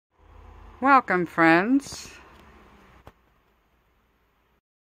Welcome, friends.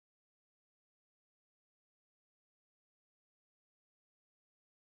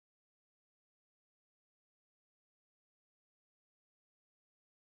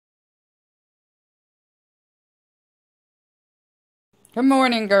 Good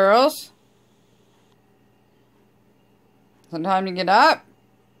morning, girls. Is it time to get up?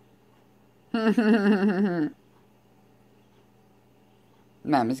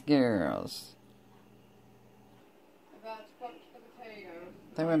 Mama's girls. About to cook the potatoes.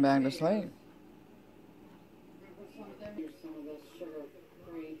 They went back to sleep. Here's some of this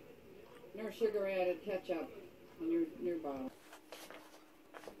sugar-free, no sugar-added ketchup in your bottle.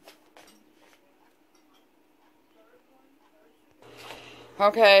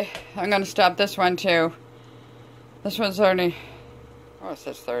 Okay, I'm going to stop this one too. This one's only, oh, it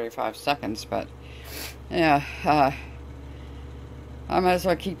says 35 seconds, but yeah, I might as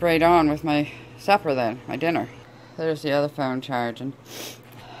well keep right on with my supper then, my dinner. There's the other phone charging.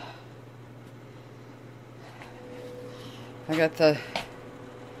 I got the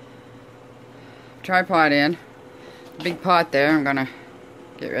tripod in, the big pot there. I'm gonna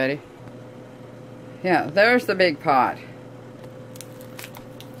get ready. Yeah, there's the big pot.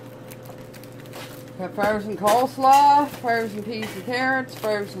 Got frozen coleslaw, frozen peas and carrots,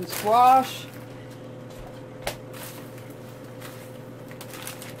 frozen squash.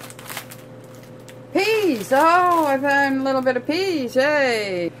 Peas! Oh, I found a little bit of peas,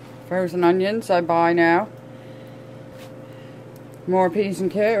 yay! Frozen onions I buy now. More peas and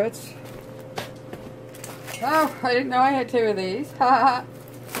carrots. Oh, I didn't know I had two of these. Ha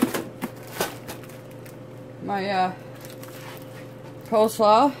My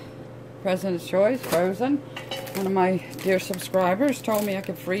coleslaw, President's Choice, frozen. One of my dear subscribers told me I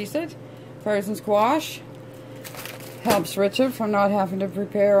could freeze it. Frozen squash. Helps Richard from not having to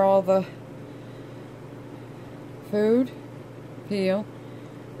prepare all the food. Peel.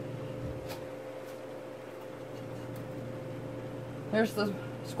 There's the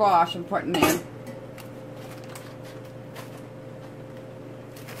squash I'm putting in.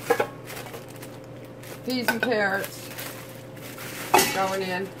 Peas and carrots going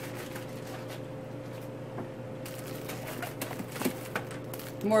in.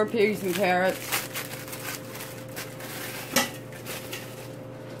 More peas and carrots.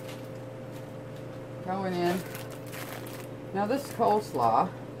 Going in. Now this coleslaw,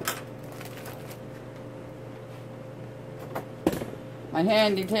 my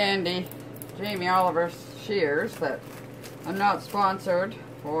handy dandy Jamie Oliver shears that I'm not sponsored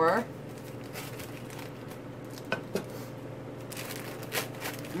for.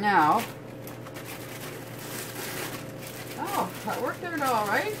 Now, oh, that worked out all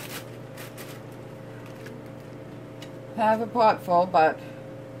right. Have a pot full, but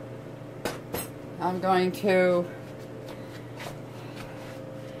I'm going to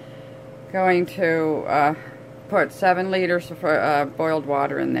put 7 liters of boiled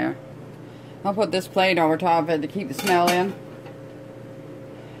water in there. I'll put this plate over top of it to keep the smell in.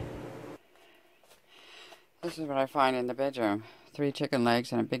 This is what I find in the bedroom. 3 chicken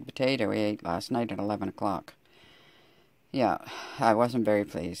legs and a big potato we ate last night at 11 o'clock. Yeah, I wasn't very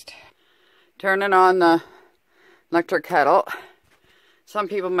pleased. Turning on the electric kettle. Some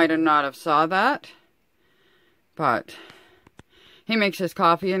people might have not have saw that, but he makes his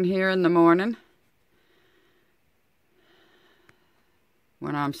coffee in here in the morning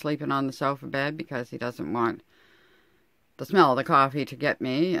when I'm sleeping on the sofa bed because he doesn't want the smell of the coffee to get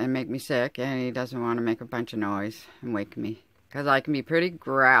me and make me sick, and he doesn't want to make a bunch of noise and wake me because I can be pretty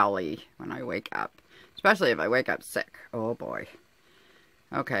growly when I wake up, especially if I wake up sick. Oh boy.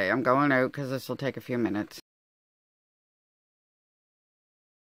 Okay, I'm going out because this will take a few minutes.